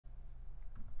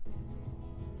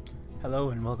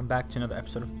Hello and welcome back to another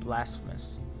episode of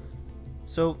Blasphemous.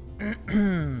 So,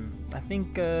 I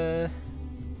think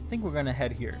we're gonna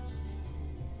head here.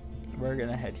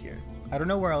 I don't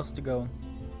know where else to go.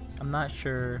 I'm not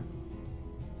sure.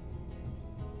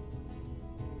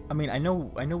 I mean, I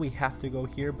know we have to go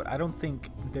here, but I don't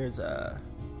think there's a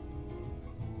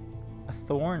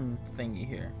thorn thingy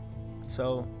here.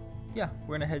 So, yeah,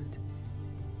 we're gonna head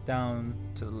down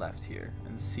to the left here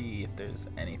and see if there's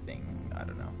anything. I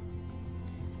don't know.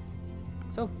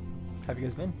 So, how have you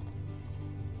guys been?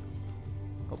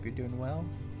 Hope you're doing well.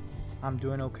 I'm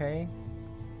doing okay.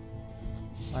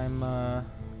 I'm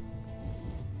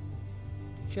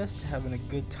just having a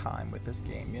good time with this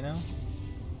game, you know?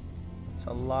 It's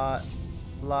a lot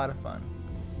of fun.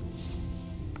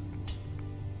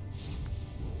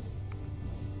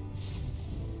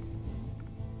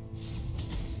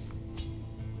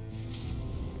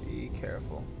 Be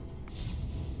careful.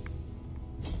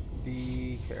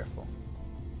 Be careful.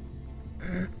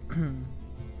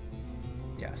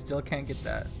 Yeah, still can't get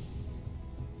that.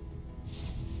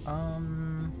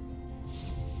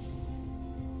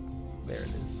 There it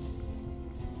is.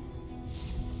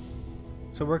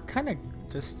 So we're kind of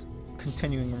just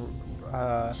continuing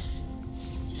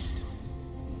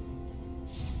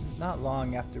not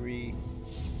long after we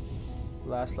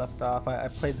last left off. I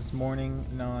played this morning.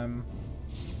 Now I'm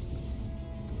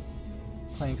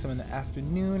playing some in the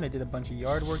afternoon. I did a bunch of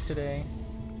yard work today.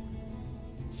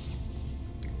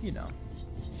 You know.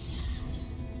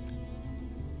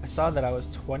 I saw that I was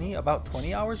about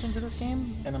 20 hours into this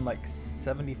game, and I'm like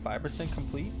 75%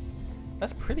 complete.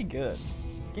 That's pretty good.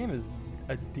 This game is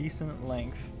a decent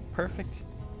length. Perfect.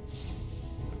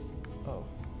 Oh,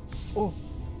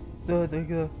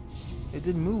 it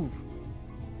didn't move.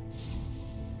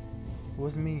 It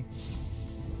wasn't me.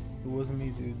 It wasn't me,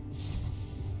 dude.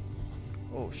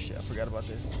 Oh shit, I forgot about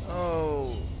this.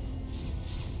 Oh,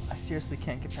 I seriously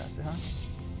can't get past it, huh?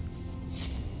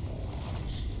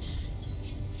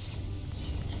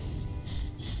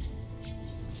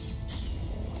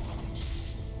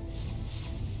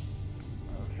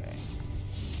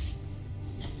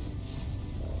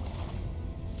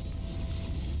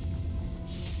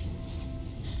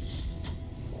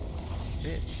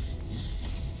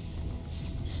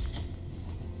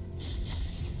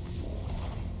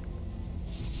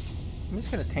 I'm just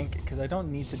gonna tank it because I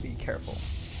don't need to be careful.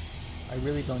 I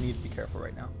really don't need to be careful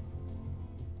right now.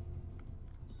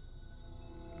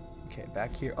 Okay,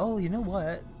 back here. Oh, you know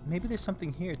what? Maybe there's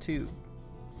something here too.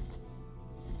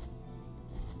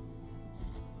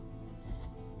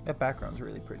 That background's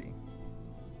really pretty.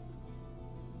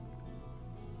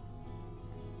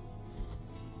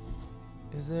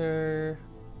 Is there...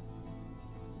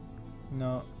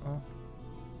 No. Oh.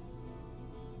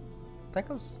 That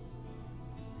goes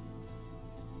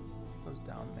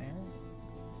down there.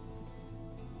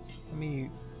 Let me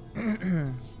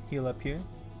heal up here.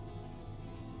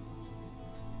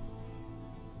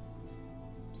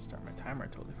 Start my timer. I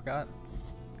totally forgot.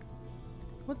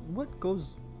 What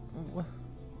goes? What?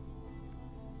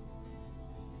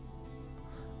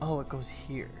 Oh, it goes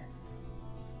here.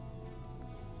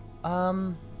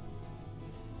 There's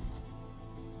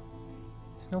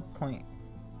no point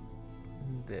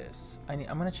in this. I'm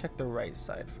gonna check the right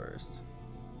side first.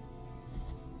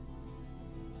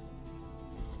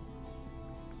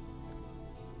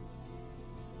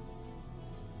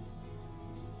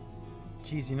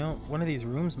 Geez, you know, one of these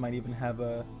rooms might even have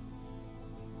a...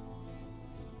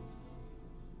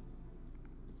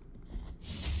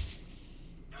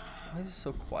 Why is it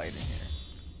so quiet in here?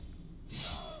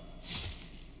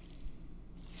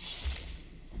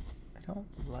 I don't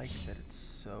like that it's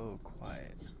so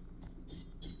quiet.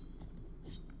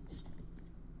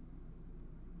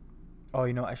 Oh,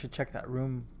 you know, I should check that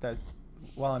room that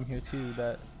while I'm here too.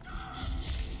 That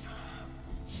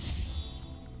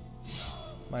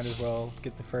might as well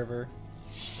get the fervor.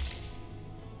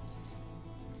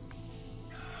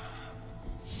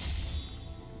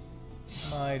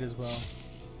 Might as well.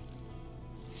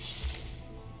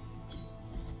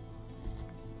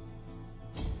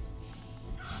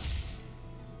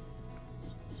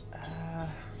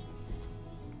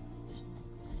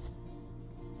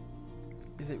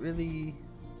 Is it really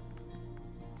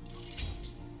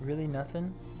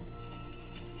nothing?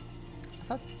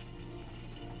 I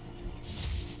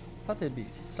thought there'd be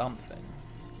something.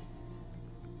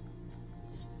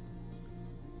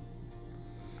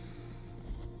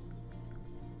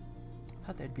 I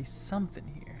thought there'd be something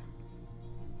here.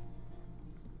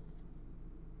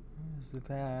 Is it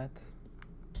that?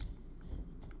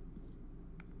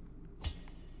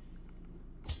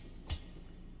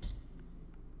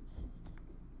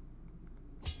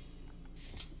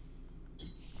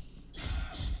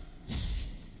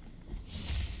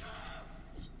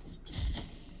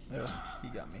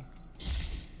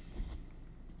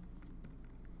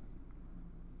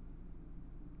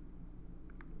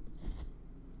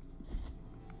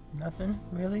 Nothing,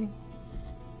 really?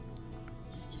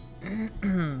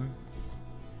 Come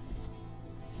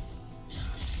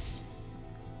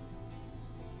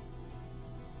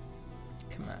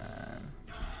on.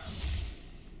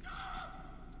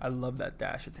 I love that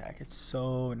dash attack. It's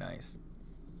so nice.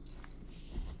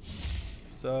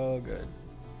 So good.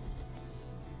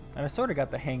 And I sort of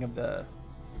got the hang of the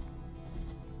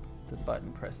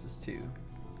button presses too.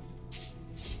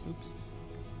 Oops.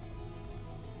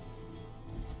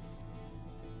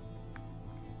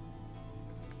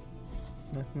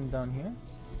 Nothing down here?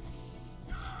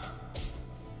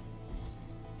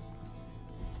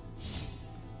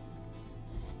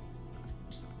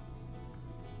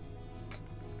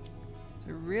 Is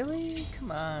it really?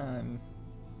 Come on.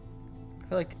 I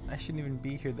feel like I shouldn't even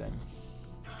be here then.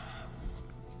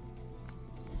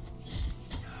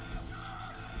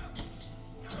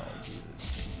 Oh, Jesus.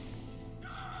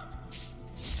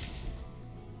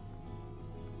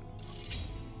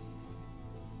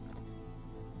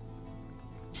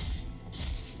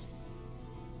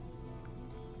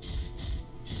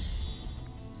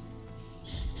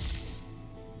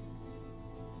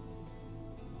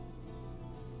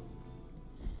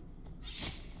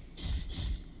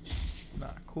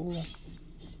 Not cool.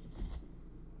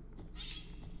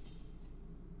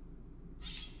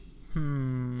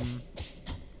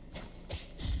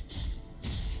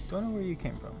 Don't know where you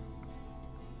came from.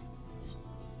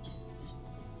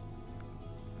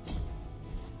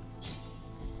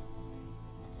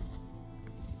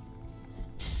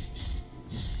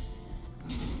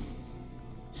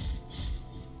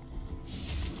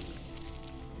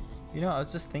 You know, I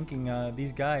was just thinking,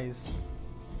 these guys,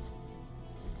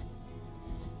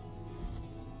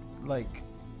 like,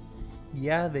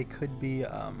 yeah, they could be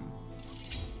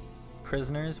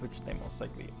prisoners, which they most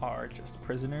likely are, just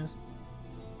prisoners.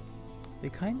 They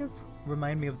kind of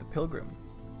remind me of the Pilgrim,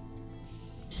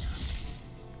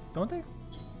 don't they?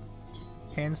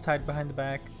 Hands tied behind the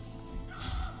back,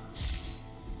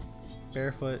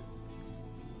 barefoot.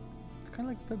 It's kind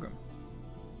of like the Pilgrim.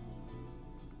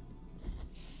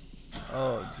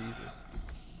 Oh, Jesus.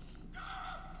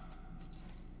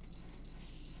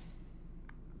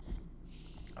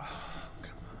 Oh,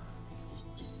 come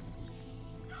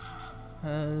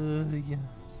on. Yeah.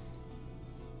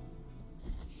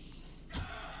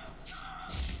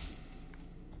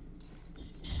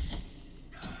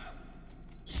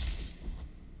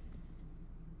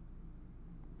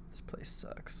 This place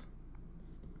sucks.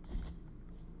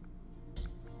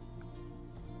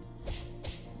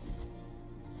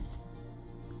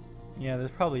 Yeah,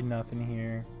 there's probably nothing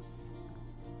here.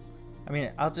 I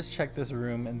mean, I'll just check this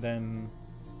room and then,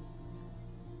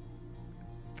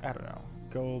 I don't know,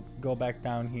 go back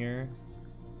down here.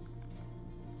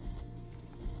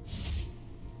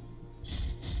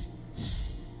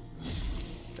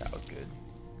 That was good.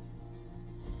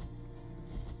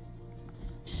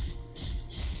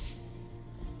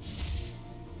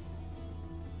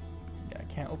 Yeah, I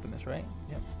can't open this, right?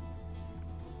 Yep.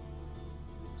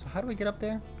 So how do we get up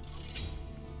there?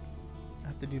 I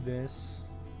have to do this.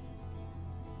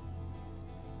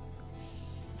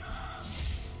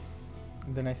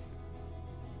 And then I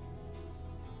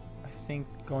think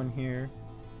going here,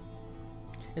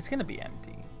 it's gonna be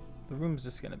empty. The room's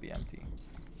just gonna be empty.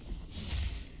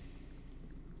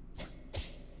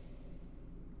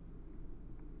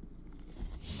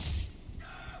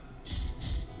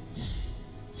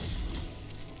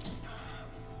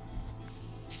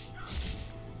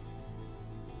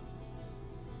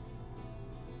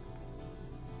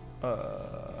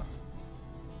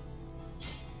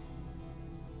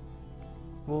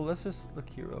 Well, let's just look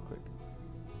here real quick.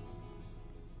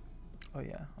 Oh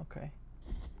yeah, okay.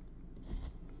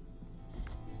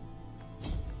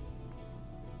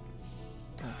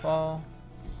 Don't fall.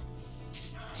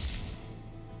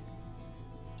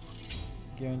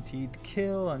 Guaranteed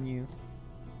kill on you.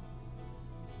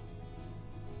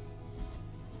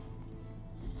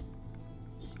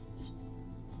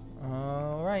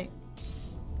 All right.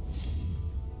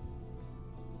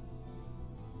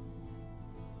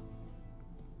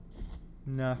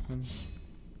 Nothing.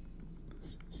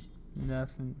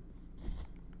 Nothing.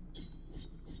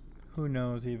 Who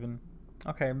knows even?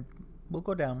 Okay, we'll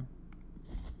go down.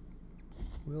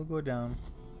 We'll go down.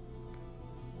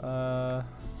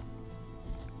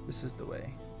 This is the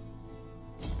way.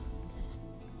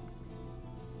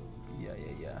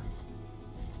 Yeah.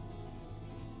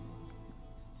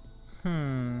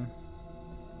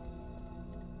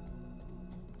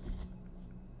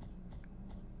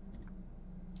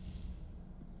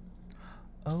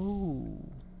 Oh.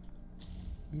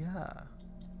 Yeah.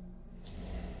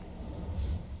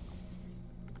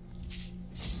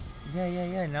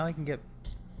 Yeah. Now I can get...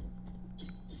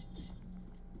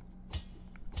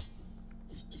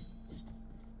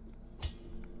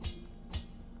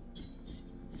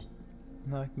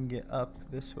 Now I can get up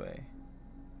this way.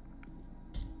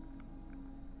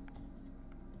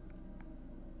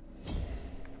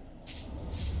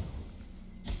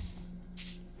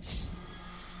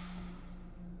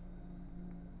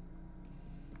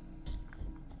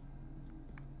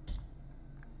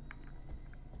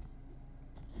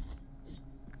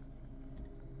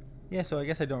 Yeah, so I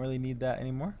guess I don't really need that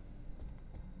anymore.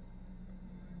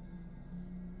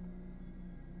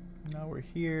 Now we're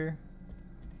here.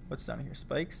 What's down here?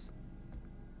 Spikes?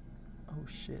 Oh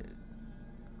shit.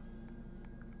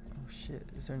 Oh shit.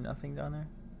 Is there nothing down there?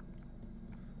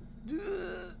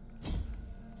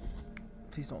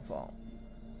 Please don't fall.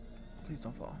 Please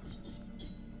don't fall.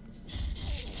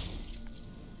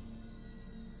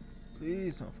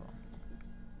 Please don't fall.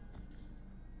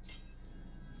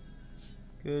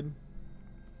 Good.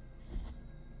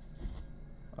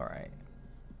 Alright.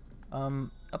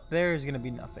 Up there is gonna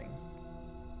be nothing.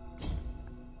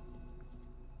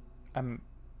 I'm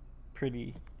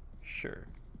pretty sure.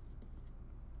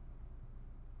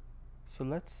 So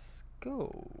let's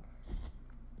go.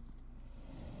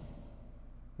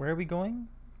 Where are we going?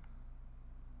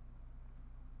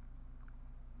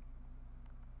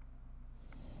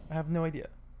 I have no idea.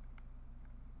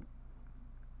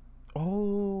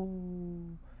 Oh,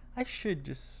 I should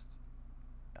just...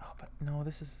 Oh, but no,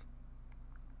 this is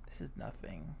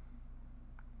nothing.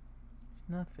 It's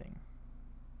nothing.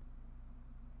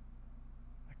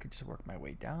 I could just work my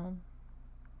way down.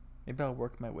 Maybe I'll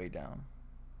work my way down.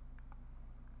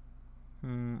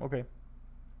 Okay.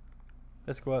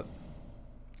 Let's go up.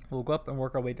 We'll go up and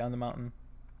work our way down the mountain.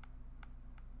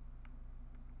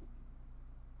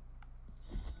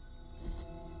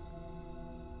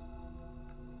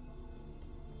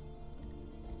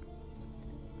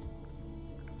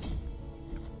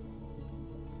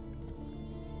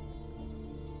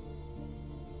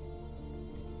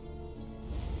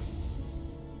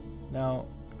 Now,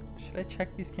 should I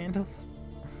check these candles?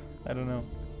 I don't know.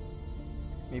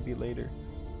 Maybe later.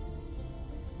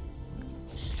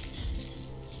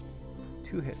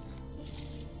 2 hits.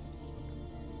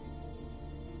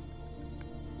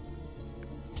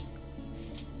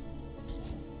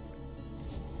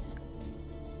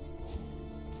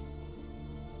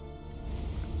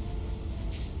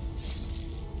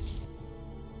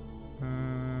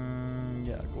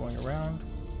 Yeah, going around.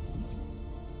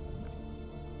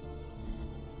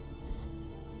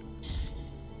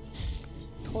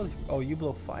 Totally. Oh, you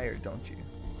blow fire, don't you?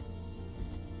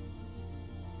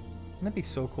 Wouldn't that be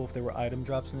so cool if there were item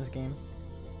drops in this game?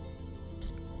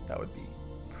 That would be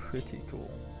pretty cool.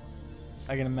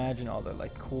 I can imagine all the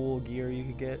like cool gear you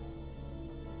could get.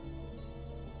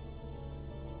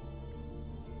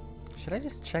 Should I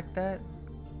just check that?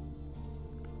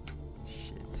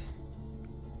 Shit.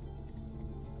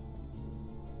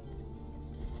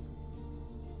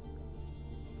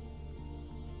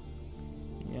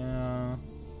 Yeah.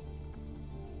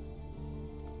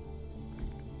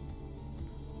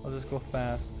 I'll just go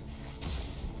fast.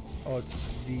 Oh, it's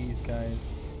these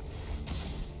guys.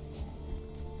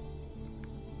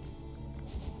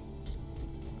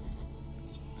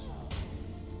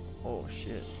 Oh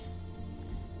shit.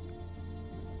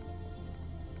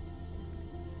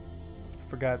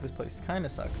 Forgot this place kinda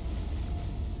sucks.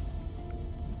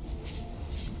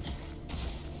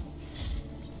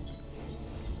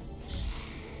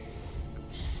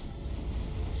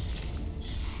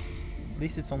 At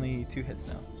least it's only 2 hits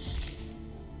now.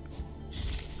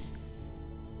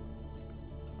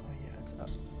 Oh yeah, it's up.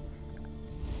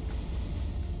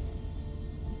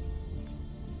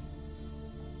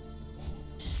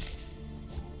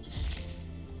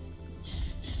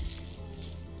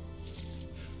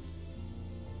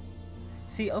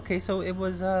 See, okay, so it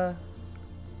was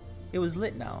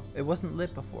lit now. It wasn't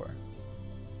lit before.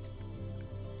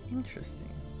 Interesting.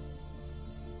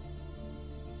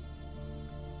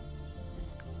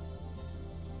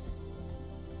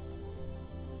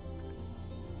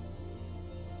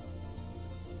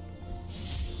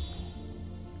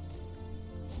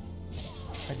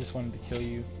 I just wanted to kill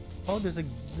you. Oh, there's a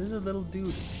little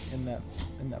dude in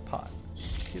that pot.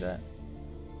 See that?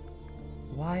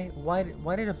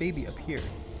 Why did a baby appear?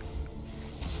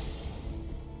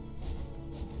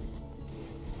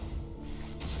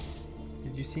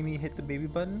 Did you see me hit the baby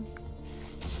button?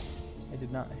 I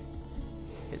did not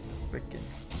hit the frickin'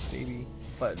 baby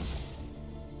button.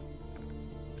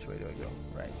 Which way do I go?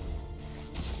 Right.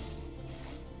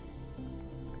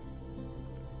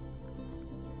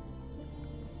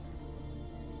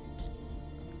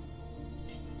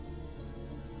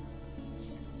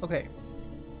 Okay.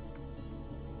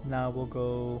 Now we'll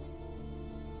go.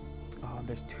 Oh,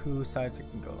 there's two sides it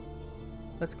can go.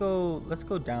 Let's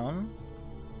go down.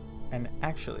 And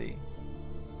actually,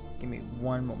 give me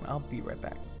one moment. I'll be right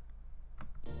back.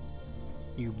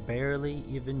 You barely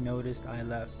even noticed I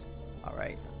left. All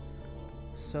right.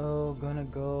 So gonna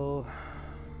go.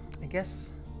 I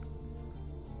guess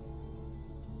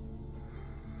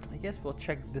we'll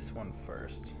check this one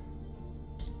first,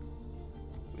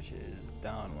 which is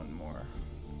down one more.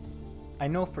 I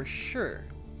know for sure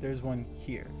there's one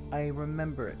here. I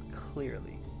remember it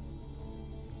clearly.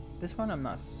 This one I'm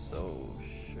not so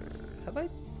sure. Have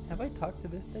I talked to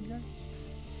this dead guy?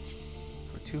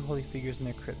 For two holy figures in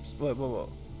their crypts.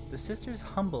 Whoa. The sisters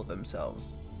humble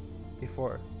themselves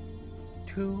before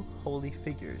two holy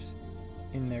figures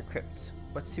in their crypts.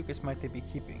 What secrets might they be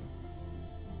keeping?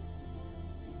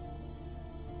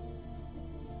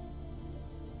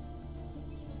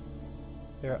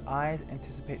 Their eyes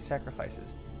anticipate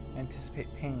sacrifices, anticipate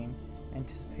pain,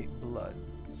 anticipate blood.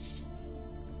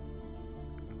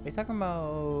 Are you talking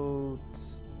about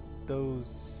those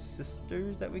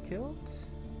sisters that we killed?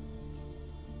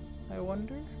 I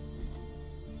wonder?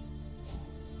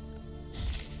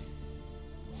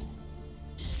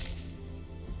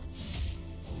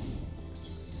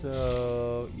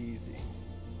 So easy.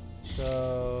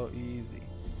 So easy.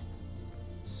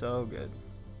 So good.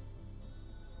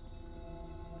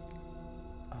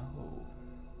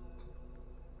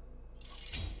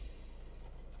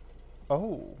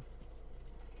 Oh.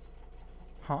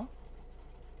 Huh?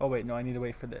 Oh wait, no, I need to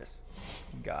wait for this.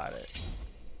 Got it.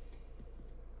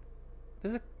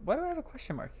 Why do I have a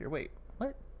question mark here? Wait,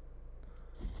 what?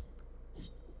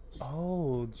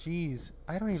 Oh, geez.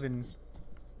 I don't even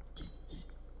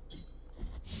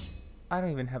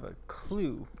have a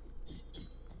clue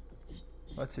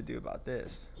what to do about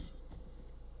this.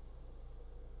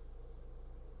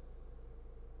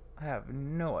 I have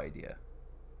no idea.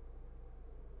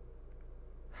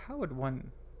 How would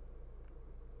one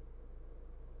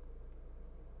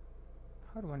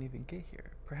even get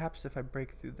here? Perhaps if I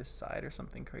break through this side or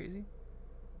something crazy?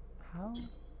 How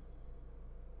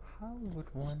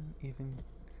would one even...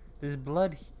 There's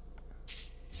blood...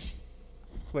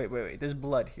 Wait. There's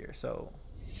blood here, so...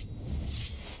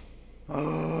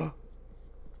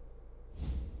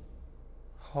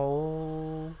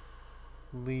 Holy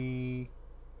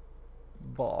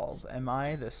balls. Am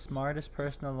I the smartest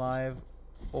person alive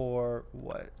or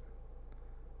what?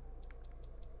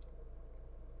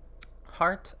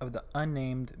 Heart of the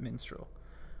Unnamed Minstrel.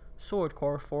 Sword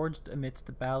core forged amidst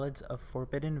the ballads of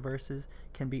forbidden verses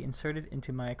can be inserted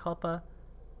into mea culpa.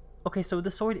 Okay, so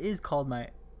the sword is called my...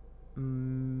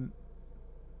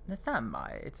 that's not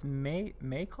my... It's mea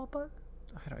culpa?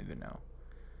 I don't even know.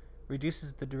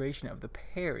 Reduces the duration of the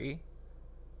parry,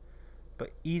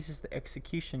 but eases the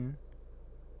execution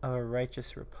of a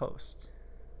righteous riposte.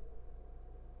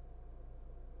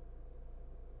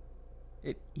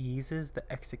 It eases the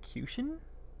execution?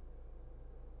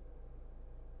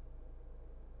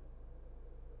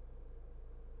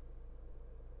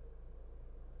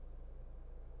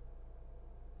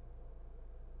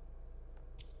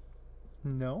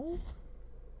 No?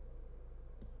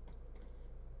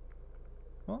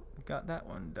 Well, got that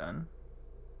one done.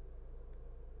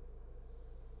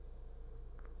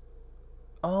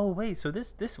 Oh, wait, so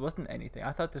this wasn't anything.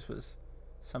 I thought this was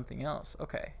something else.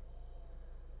 Okay.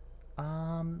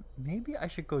 Maybe I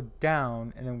should go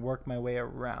down and then work my way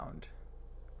around.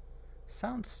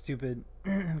 Sounds stupid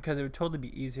because it would totally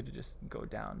be easy to just go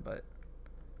down, but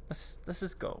let's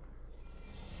just go.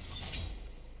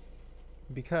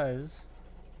 Because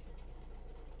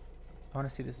I want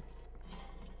to see this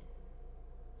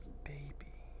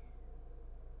baby.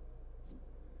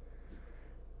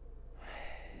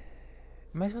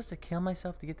 Am I supposed to kill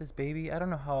myself to get this baby? I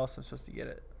don't know how else I'm supposed to get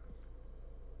it.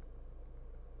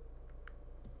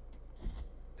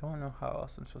 Don't know how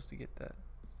else I'm supposed to get that.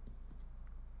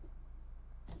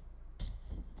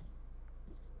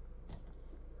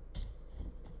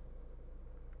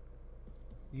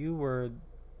 You were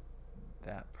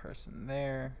that person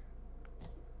there.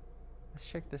 Let's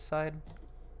check this side.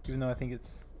 Even though I think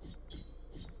it's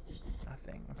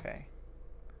nothing. Okay.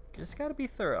 Just gotta be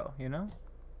thorough, you know?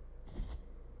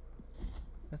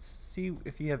 Let's see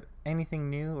if you have anything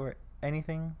new or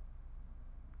anything.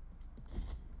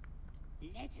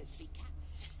 Let us become.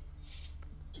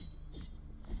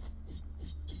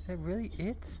 Is that really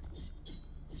it?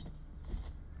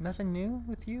 Nothing new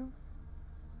with you?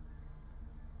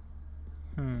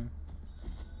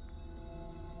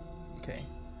 Okay.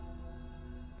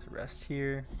 Let's rest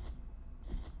here.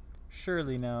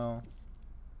 Surely no.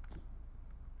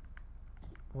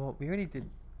 Well, we already did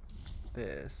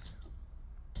this.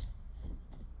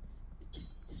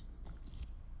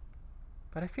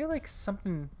 But I feel like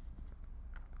something's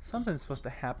supposed to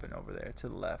happen over there to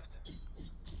the left.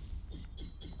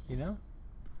 You know?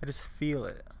 I just feel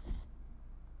it.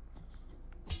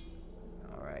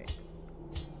 Alright.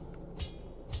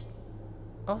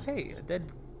 Oh hey, a dead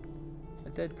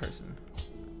person.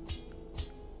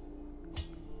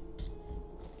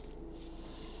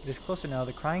 It is closer now.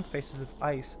 The crying faces of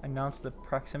ice announce the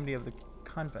proximity of the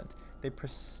convent. They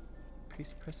presage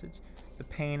the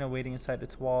pain awaiting inside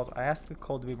its walls. I ask the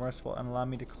cold to be merciful and allow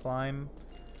me to climb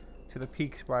to the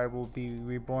peaks where I will be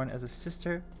reborn as a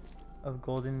sister of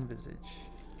golden visage.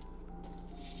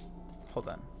 Hold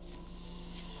on.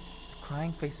 The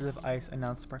crying faces of ice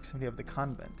announce the proximity of the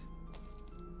convent.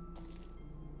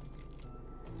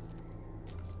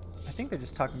 I think they're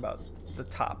just talking about the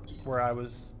top where I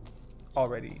was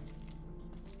already.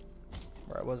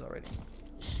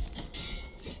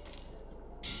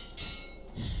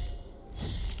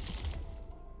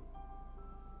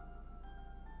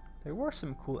 There were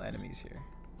some cool enemies here.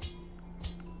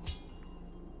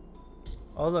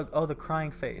 Oh look, oh the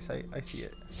crying face. I see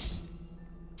it.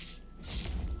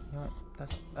 You know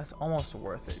what? That's almost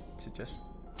worth it to just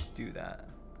do that.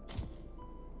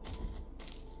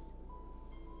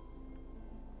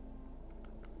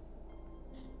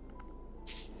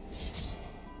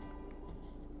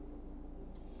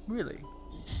 Really?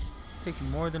 Take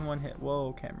more than one hit.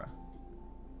 Whoa, camera.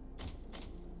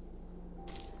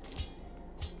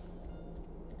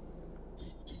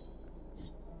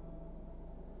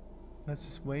 Let's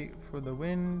just wait for the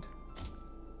wind.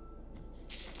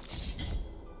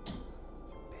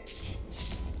 Bitch.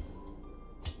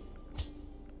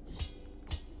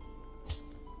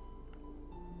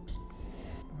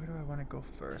 Where do I want to go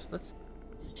first? Let's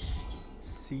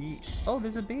see. Oh,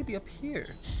 there's a baby up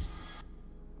here.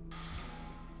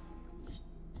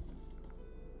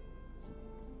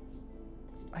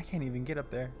 I can't even get up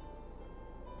there.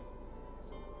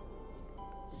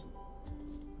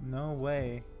 No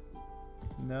way.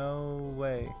 No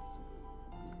way.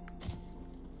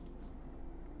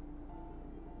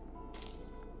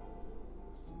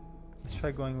 Let's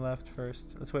try going left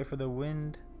first. Let's wait for the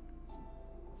wind.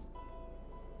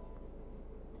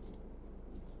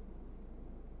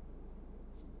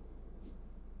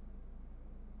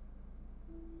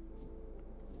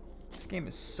 This game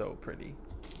is so pretty.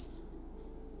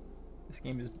 This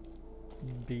game is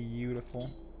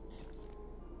beautiful.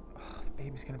 Oh, the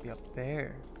baby's gonna be up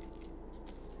there.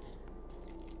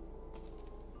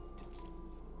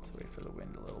 Let's wait for the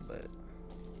wind a little bit.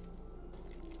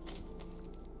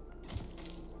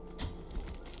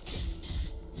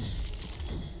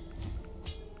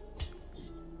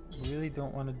 Really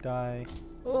don't want to die.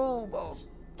 Oh, balls.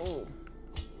 Oh.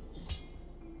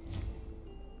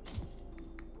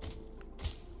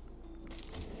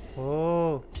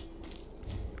 Oh.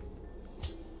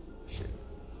 Shit.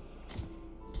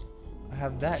 I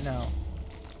have that now.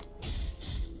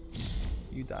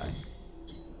 You die.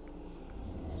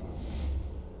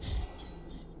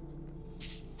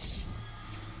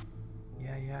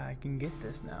 Yeah, I can get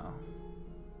this now.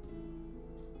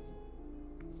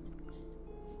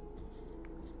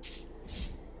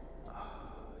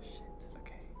 Oh, shit.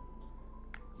 Okay.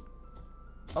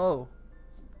 Oh.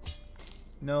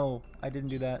 No, I didn't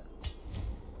do that.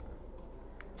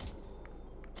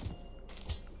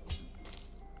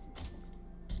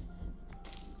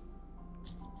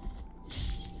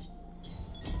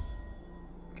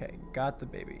 Okay, got the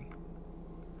baby.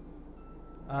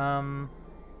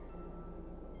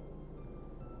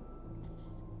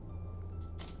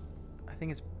 I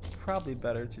think it's probably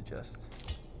better to just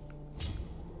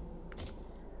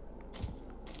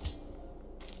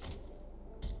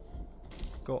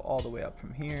go all the way up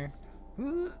from here.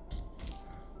 Oh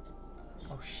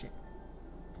shit.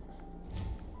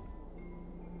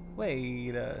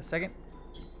 Wait a second.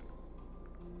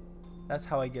 That's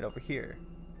how I get over here.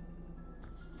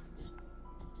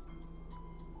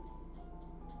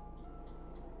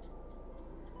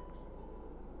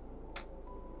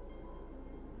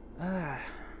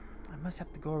 I must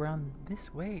have to go around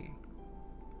this way.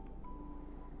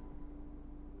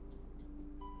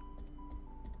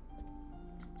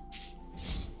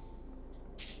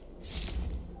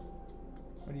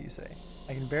 What do you say?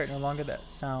 I can bear it no longer. That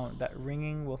sound, that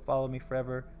ringing will follow me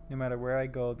forever, no matter where I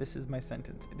go. This is my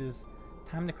sentence. It is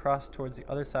time to cross towards the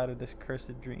other side of this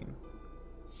cursed dream.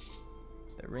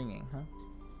 The ringing, huh?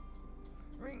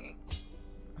 Ringing.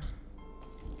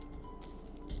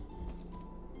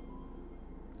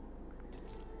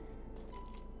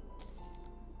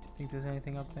 Think there's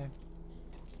anything up there?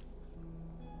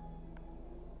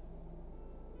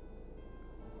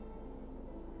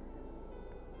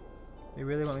 They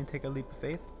really want me to take a leap of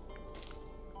faith?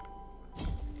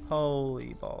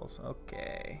 Holy balls.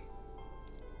 Okay.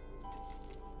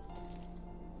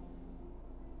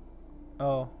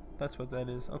 Oh, that's what that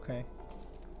is. Okay.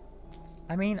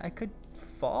 I mean, I could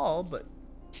fall, but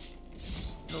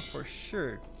no, for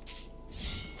sure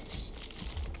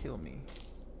kill me.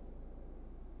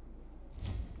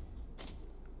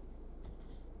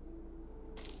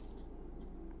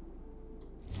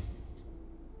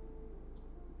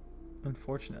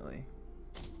 Unfortunately.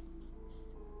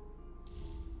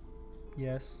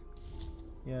 Yes.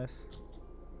 Yes.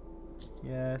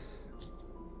 Yes.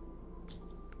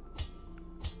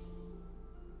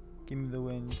 Give me the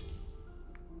wind.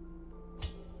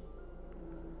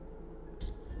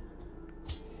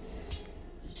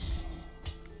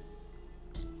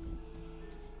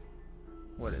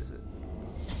 What is it?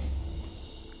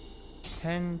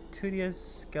 10 Tudia's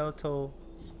skeletal.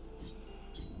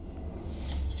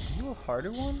 Are you a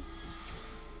harder one?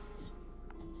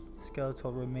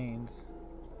 Skeletal remains.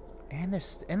 And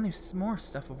there's more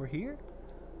stuff over here?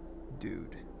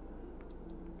 Dude.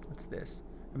 What's this?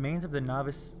 Remains of the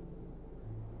novice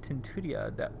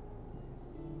Tintudia that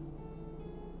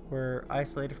were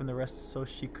isolated from the rest so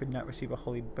she could not receive a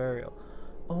holy burial.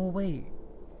 Oh wait.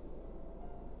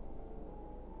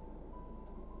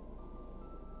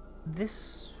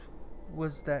 This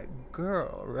was that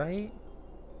girl, right?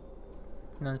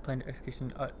 Nuns planned her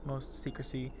execution in utmost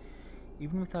secrecy,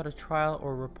 even without a trial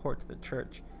or report to the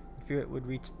church, in fear it would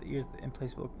reach the ears of the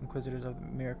implacable inquisitors of the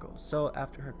miracles. So,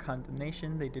 after her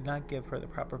condemnation, they did not give her the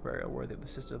proper burial worthy of the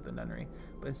sister of the nunnery,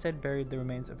 but instead buried the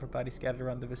remains of her body scattered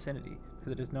around the vicinity,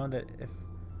 because it is known that if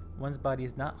one's body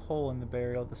is not whole in the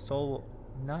burial, the soul will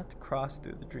not cross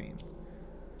through the dream.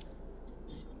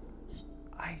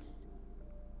 I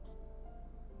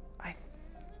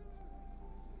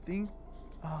think...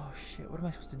 Oh shit, what am I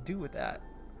supposed to do with that?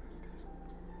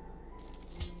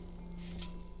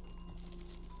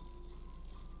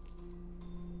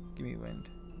 Give me wind.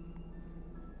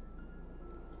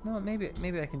 No, maybe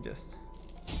I can just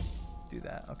do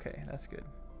that. Okay, that's good.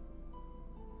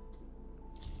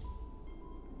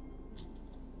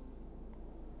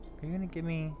 Are you gonna give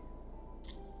me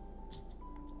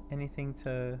anything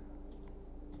to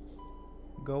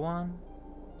go on?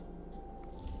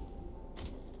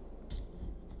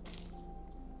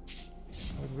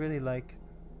 I would really like...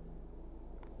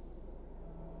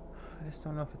 I just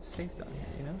don't know if it's safe down here,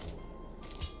 you know?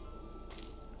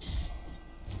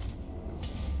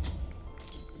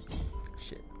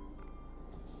 Shit.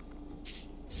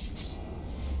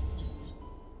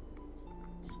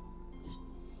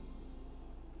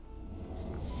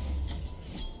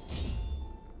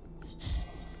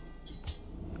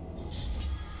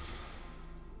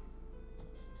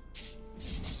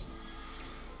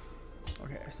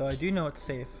 Okay, so I do know it's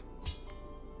safe.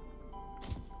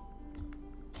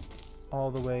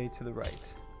 All the way to the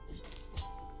right.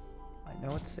 I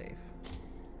know it's safe.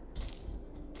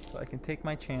 So I can take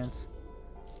my chance.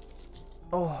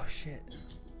 Oh shit.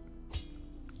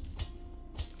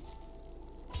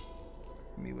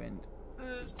 Give me wind.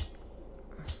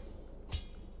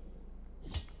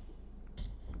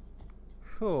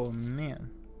 Oh man.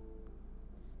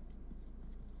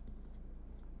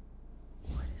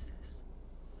 What is this?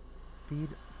 Bead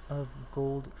of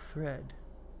gold thread.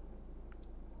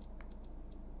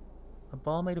 A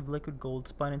ball made of liquid gold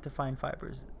spun into fine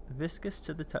fibers. Viscous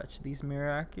to the touch, these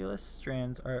miraculous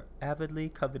strands are avidly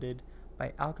coveted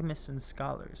by alchemists and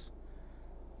scholars.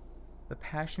 The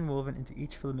passion woven into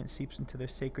each filament seeps into their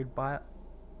sacred bile,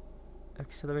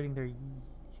 accelerating their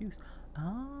use.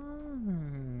 Oh.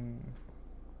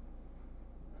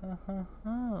 Ha ha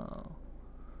ha.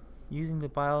 Using the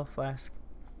bile flask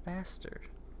faster.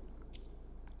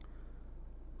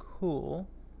 Cool.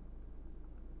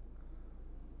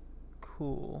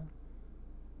 Cool.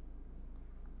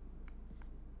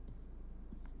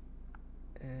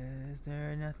 Is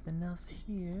there nothing else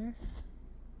here?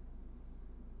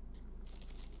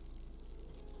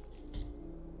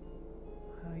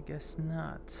 I guess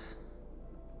not.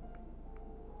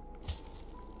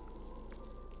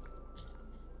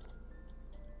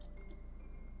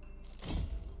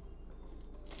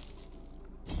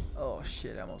 Oh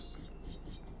shit, I almost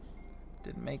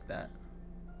didn't make that.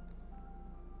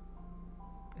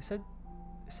 It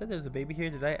said there's a baby here.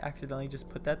 Did I accidentally just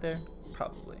put that there?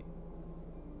 Probably.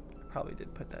 Probably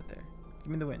did put that there.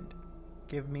 Give me the wind.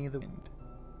 Give me the wind.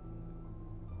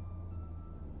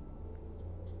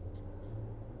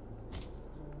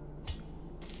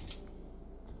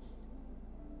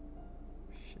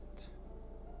 Shit.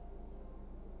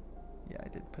 Yeah, I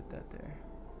did put that there.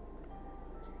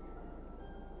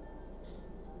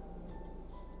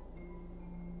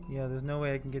 Yeah, there's no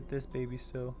way I can get this baby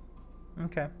still.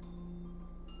 Okay.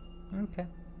 Okay.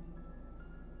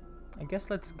 I guess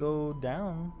let's go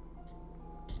down.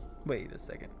 Wait a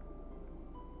second.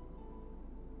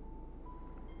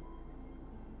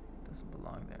 Doesn't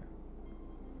belong there.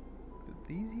 Do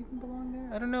these even belong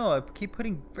there? I don't know. I keep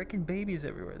putting freaking babies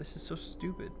everywhere. This is so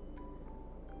stupid.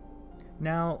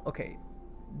 Now, okay.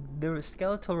 There were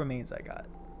skeletal remains I got.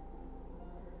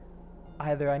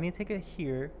 Either I need to take it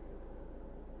here,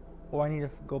 or I need to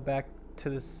go back to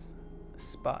this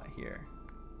spot here.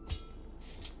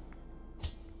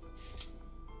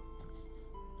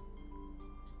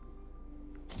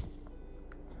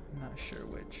 I'm not sure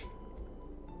which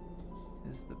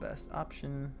is the best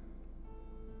option.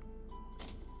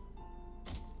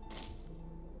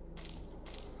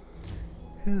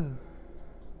 Whew.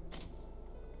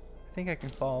 I think I can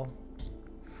fall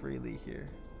freely here.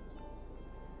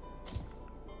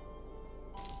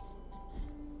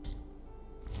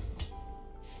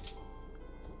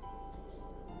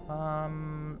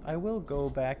 I will go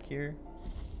back here.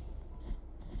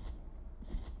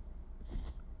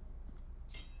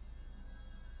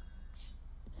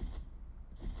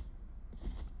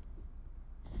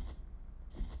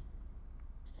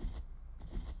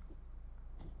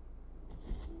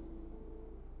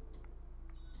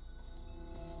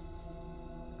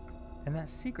 And that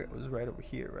secret was right over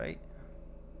here, right?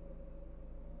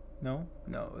 No?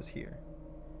 No, it was here.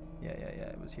 Yeah,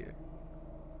 it was here.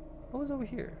 What was over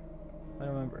here? I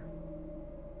don't remember.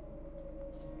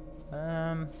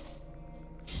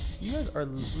 You guys are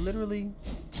literally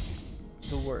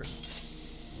the worst.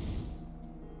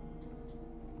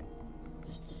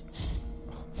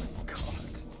 Oh my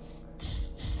god.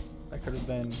 That could have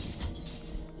been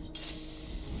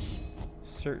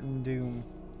certain doom.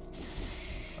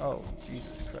 Oh,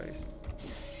 Jesus Christ.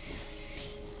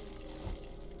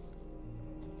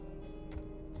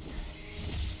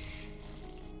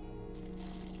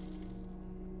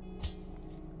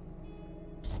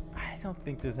 I don't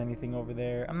think there's anything over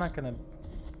there. I'm not gonna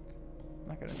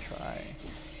try.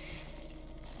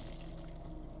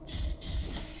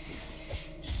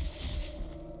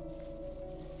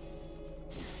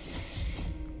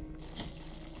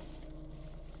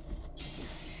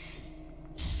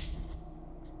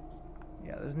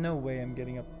 Yeah, there's no way I'm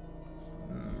getting up.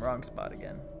 Wrong spot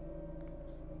again.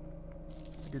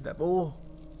 I did that. Oh!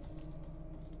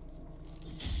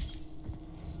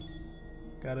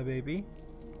 Got a baby.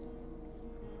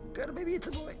 Got a baby, it's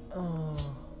a boy.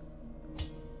 Oh.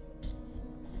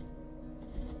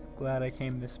 Glad I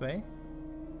came this way.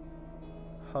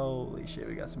 Holy shit,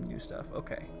 we got some new stuff.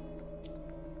 Okay.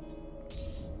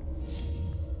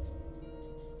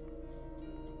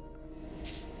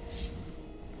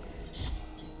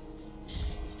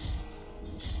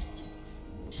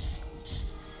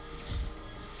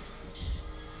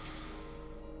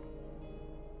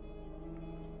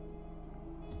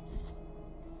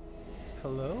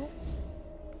 Hello?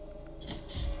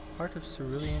 Heart of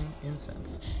cerulean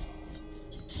incense.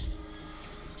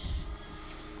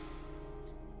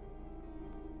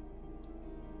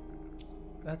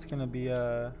 That's gonna be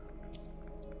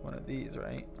one of these,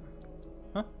 right?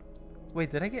 Huh? Wait,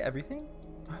 did I get everything?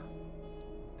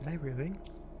 Did I really?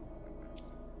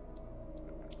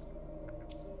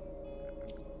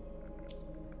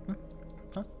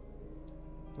 Huh?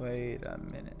 Wait a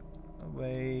minute.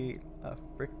 Wait a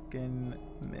frickin'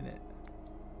 minute.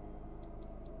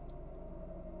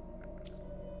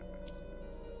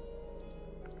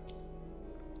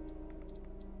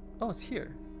 Oh, it's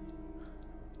here.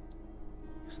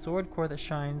 Sword core that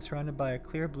shines, surrounded by a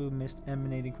clear blue mist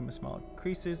emanating from a small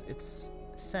creases. Its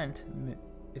scent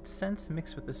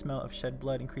mixed with the smell of shed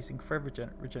blood, increasing fervor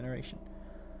regeneration.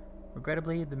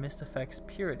 Regrettably, the mist affects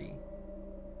purity,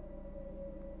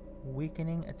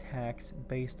 weakening attacks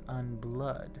based on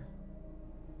blood.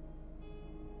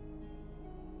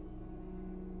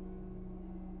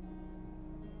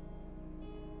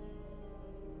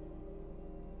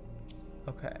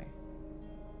 Okay.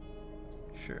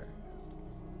 Sure.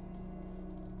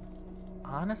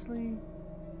 Honestly,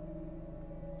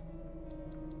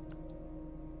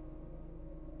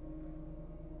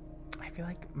 I feel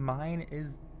like mine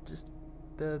is just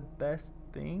the best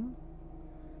thing.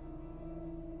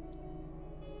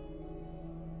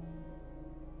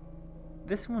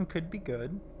 This one could be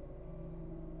good.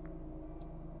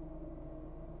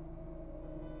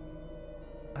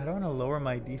 I don't want to lower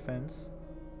my defense,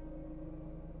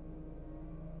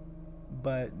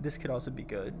 but this could also be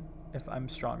good if I'm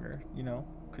stronger, you know,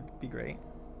 could be great.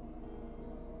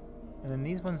 And then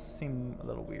these ones seem a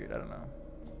little weird, I don't know.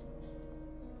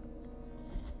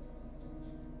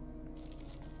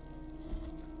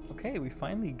 Okay, we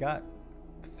finally got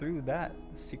through that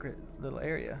secret little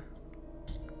area.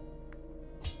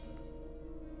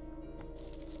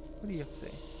 What do you have to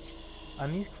say?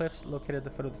 On these cliffs located at the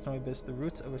foot of the snowy abyss, the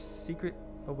roots of a secret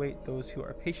await those who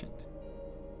are patient.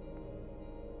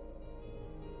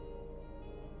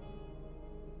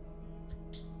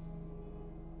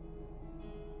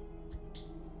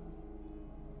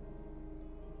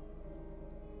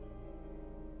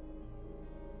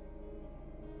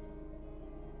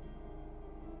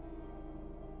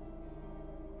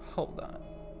 Hold on.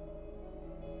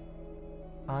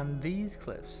 On these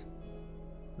cliffs,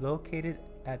 located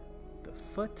at the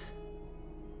foot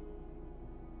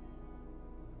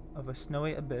of a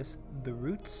snowy abyss, the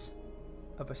roots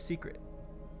of a secret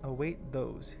await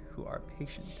those who are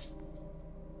patient.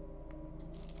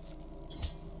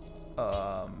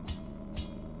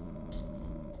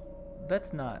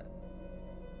 That's not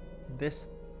this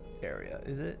area,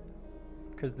 is it?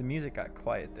 Because the music got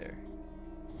quiet there.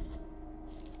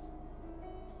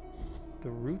 The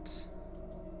roots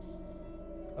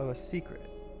of a secret.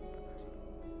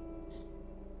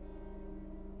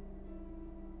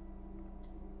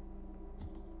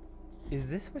 Is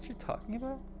this what you're talking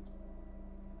about?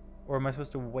 Or am I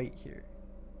supposed to wait here?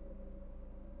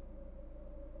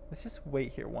 Let's just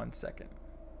wait here 1 second.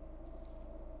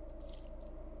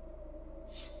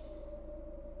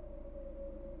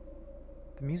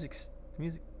 The music.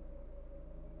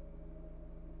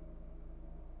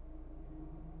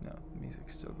 No, the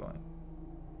music's still going.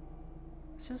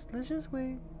 Let's just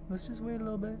wait. Let's just wait a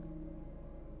little bit.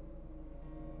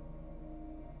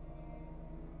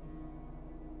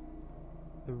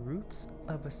 The roots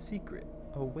of a secret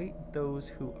await those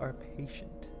who are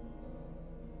patient.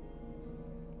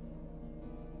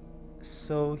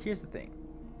 So here's the thing.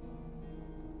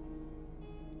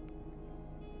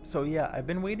 So yeah, I've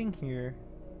been waiting here.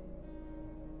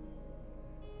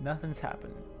 Nothing's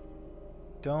happened.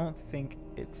 Don't think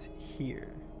it's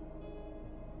here.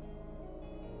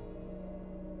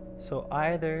 So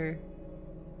either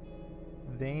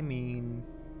they mean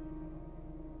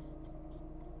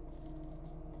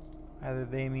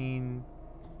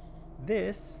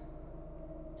this,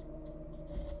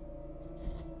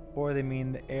 or they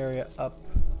mean the area up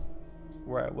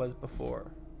where I was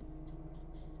before.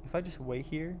 If I just wait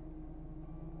here,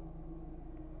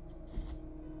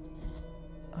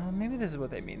 maybe this is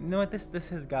what they mean. You know what? This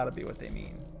has got to be what they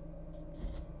mean.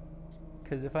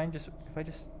 Because if I just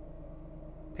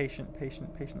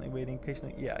patiently waiting,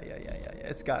 yeah.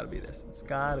 It's got to be this. It's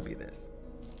got to be this.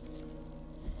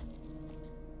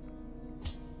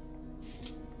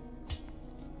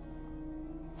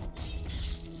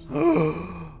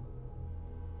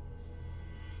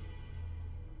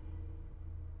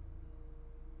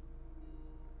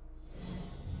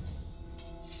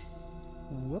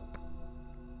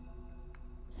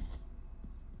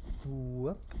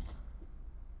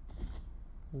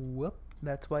 Whoop.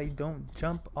 That's why you don't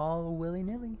jump all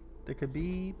willy-nilly. There could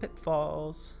be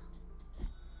pitfalls.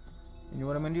 You know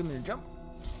what I'm gonna do? I'm gonna jump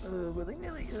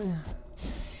willy-nilly.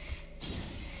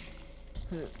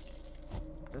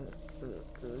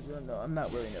 No, I'm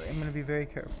not willy-nilly. I'm gonna be very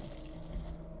careful.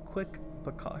 Quick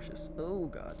but cautious. Oh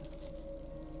god.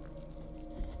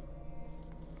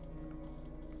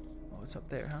 Oh, it's up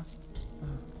there, huh?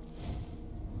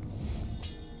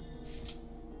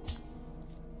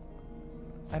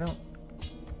 I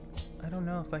don't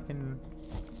know if I can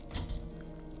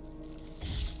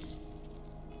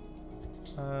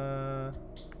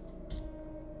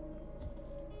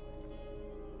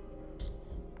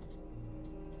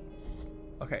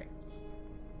okay.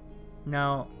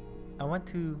 Now I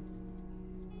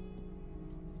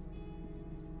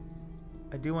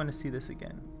do want to see this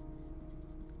again.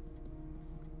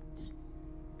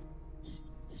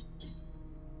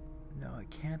 No, it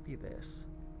can't be this.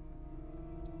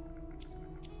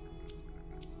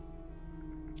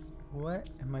 What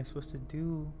am I supposed to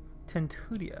do?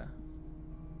 Cvstodia.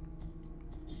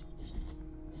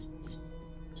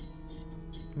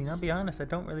 I mean, I'll be honest, I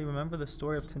don't really remember the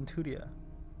story of Cvstodia.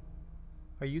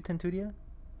 Are you Cvstodia?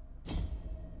 Can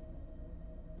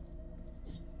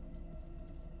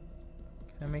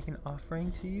I make an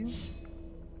offering to you?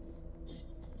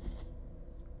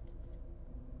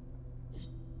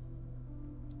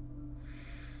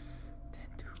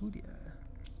 Cvstodia.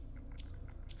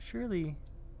 Surely.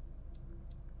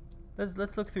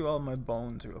 Let's look through all my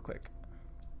bones real quick.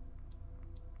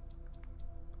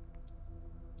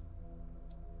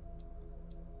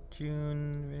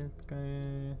 June.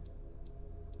 I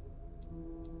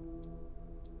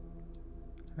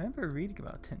remember reading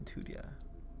about Cvstodia.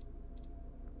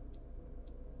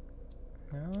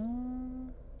 No.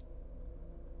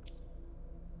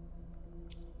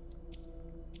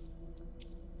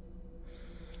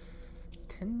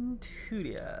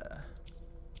 Cvstodia.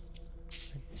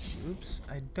 Oops,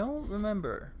 I don't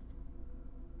remember.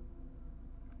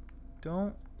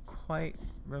 Don't quite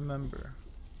remember.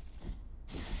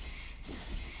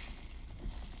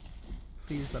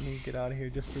 Please let me get out of here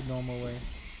just the normal way.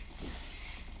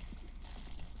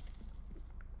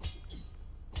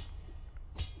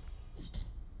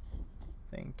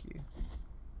 Thank you.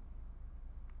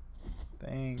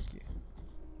 Thank you.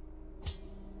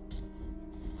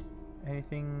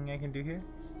 Anything I can do here?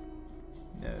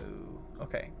 No.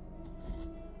 Okay.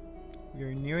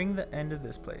 We're nearing the end of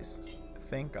this place.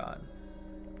 Thank God.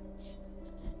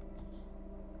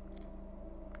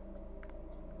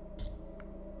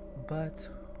 But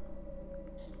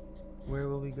where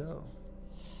will we go?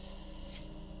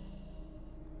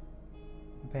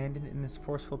 Abandoned in this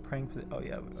forceful praying position. Oh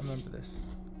yeah, I remember this.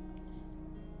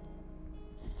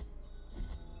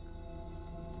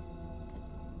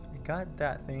 I got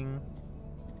that thing.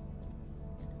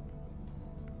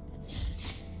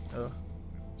 Oh.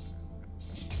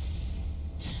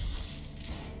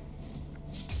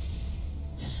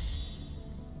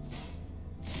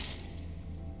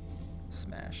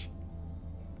 Smash.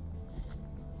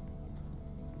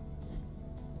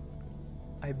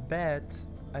 I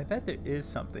bet there is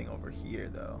something over here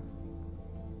though.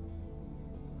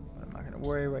 But I'm not gonna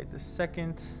worry right this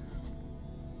second.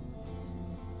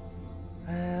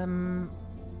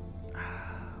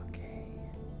 Okay.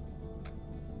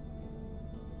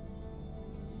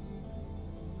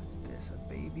 What's this? A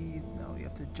baby? No, you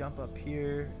have to jump up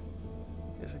here.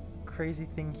 There's a crazy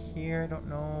thing here. I don't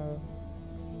know.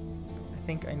 I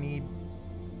think I need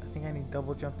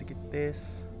double jump to get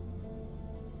this.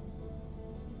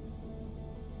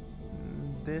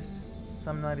 This,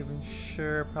 I'm not even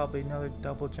sure. Probably another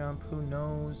double jump. Who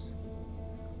knows?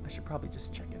 I should probably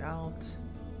just check it out.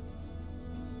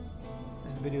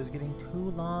 This video is getting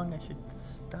too long. I should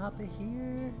stop it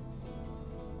here.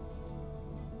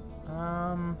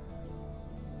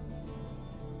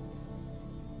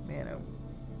 Man,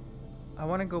 I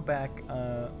want to go back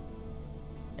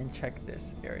and check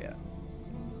this area.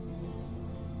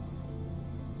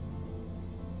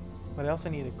 But I also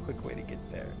need a quick way to get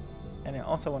there. And I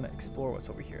also want to explore what's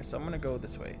over here. So I'm going to go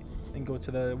this way. Then go to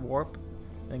the warp.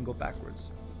 Then go backwards.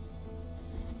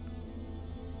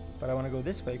 But I want to go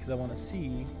this way because I want to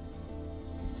see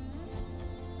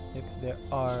if there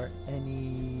are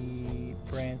any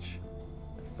branch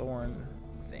thorn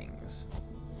things.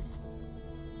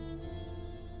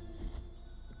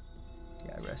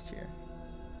 Yeah, I rest here.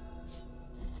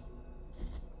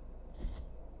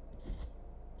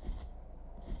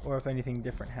 Or if anything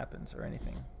different happens or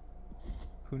anything.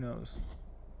 Who knows?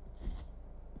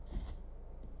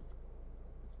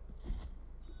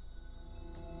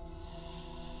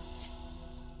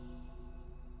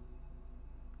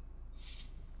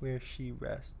 Where she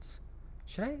rests.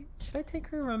 Should I take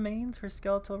her remains, her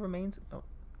skeletal remains? Oh,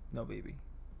 no baby.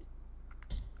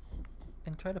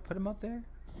 And try to put him up there?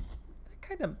 That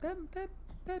kind of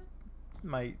that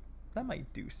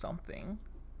might do something.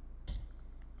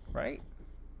 Right?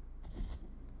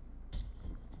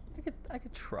 I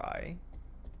could try.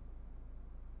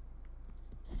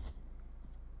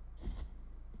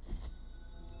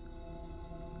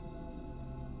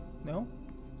 No?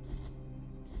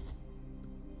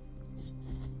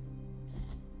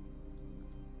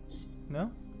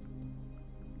 No?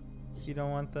 You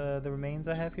don't want the remains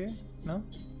I have here? No?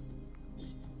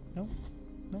 No?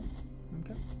 No?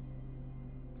 Okay.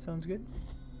 Sounds good.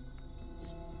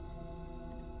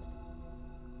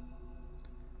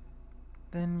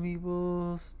 Then we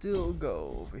will still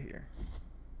go over here.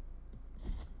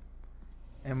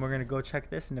 And we're going to go check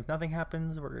this, and if nothing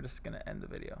happens, we're just going to end the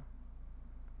video.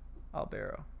 I'll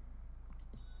barrow.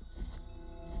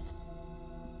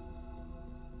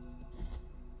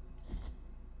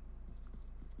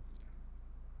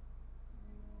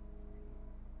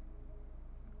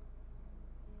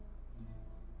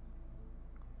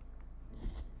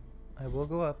 I will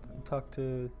go up and talk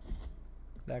to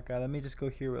that guy. Let me just go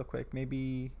here real quick.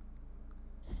 Maybe,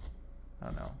 I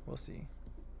don't know. We'll see.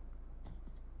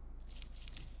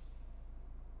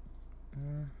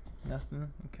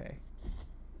 Nothing. Okay.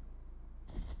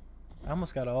 I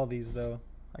almost got all these though.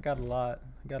 I got a lot.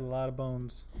 I got a lot of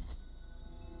bones.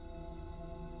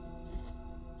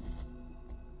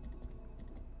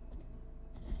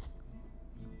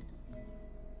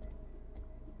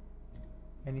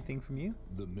 Anything from you?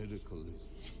 The miracle is...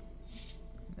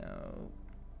 No.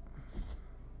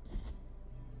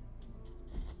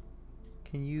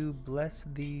 Can you bless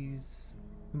these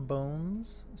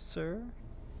bones, sir?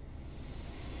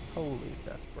 Holy,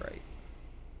 that's bright.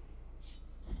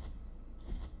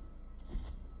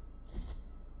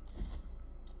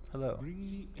 Hello. Bring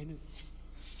me anything.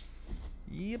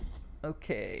 Yep.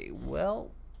 Okay.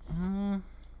 Well.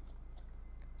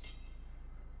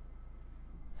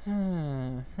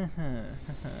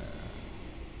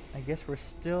 I guess we're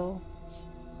still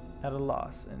at a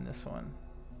loss in this one.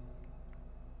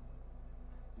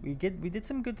 We did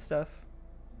some good stuff.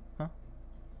 Huh?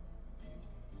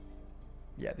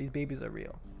 Yeah, these babies are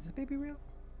real. Is this baby real?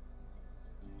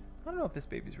 I don't know if this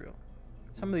baby's real.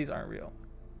 Some of these aren't real.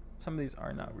 Some of these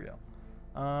are not real.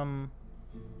 I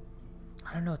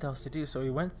don't know what else to do. So we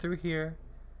went through here.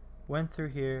 Went through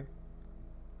here.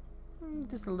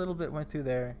 Just a little bit went through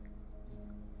there.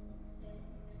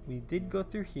 We did go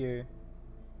through here.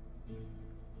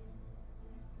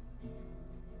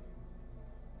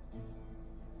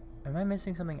 Am I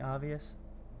missing something obvious?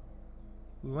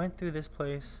 We went through this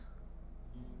place.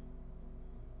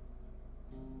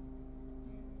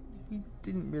 We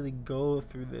didn't really go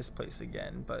through this place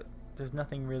again, but there's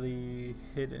nothing really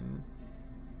hidden.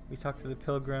 We talked to the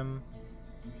pilgrim.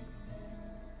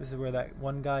 This is where that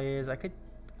one guy is. I could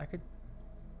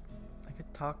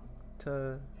talk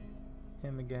to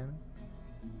him again.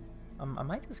 I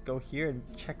might just go here and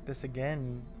check this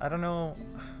again. I don't know.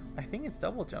 I think it's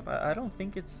double jump. I don't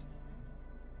think it's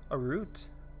a route.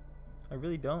 I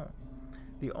really don't.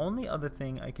 The only other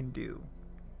thing I can do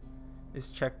is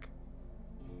check.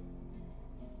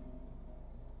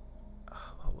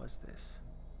 Oh, what was this?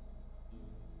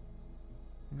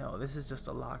 No, this is just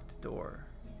a locked door.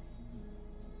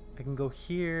 I can go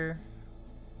here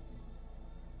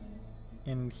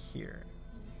and here.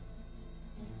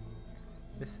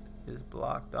 This is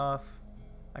blocked off.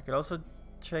 I could also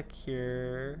check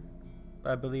here,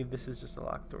 but I believe this is just a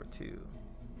locked door too.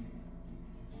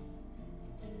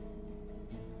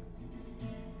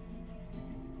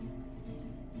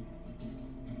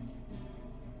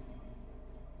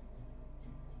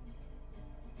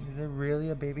 Is there really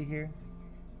a baby here?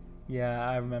 Yeah,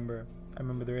 I remember. I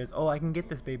remember there is. Oh, I can get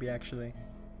this baby actually.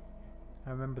 I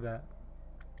remember that.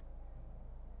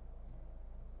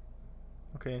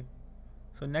 Okay.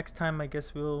 So next time I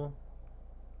guess we'll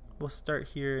start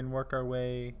here and work our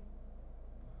way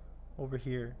over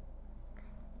here.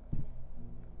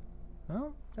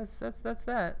 Well, that's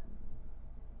that.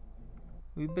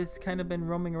 We've kind of been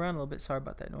roaming around a little bit. Sorry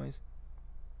about that noise.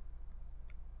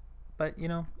 But, you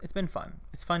know, it's been fun.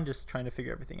 It's fun just trying to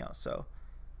figure everything out. So,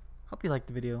 hope you liked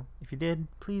the video. If you did,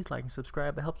 please like and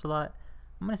subscribe. It helps a lot.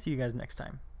 I'm going to see you guys next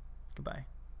time. Goodbye.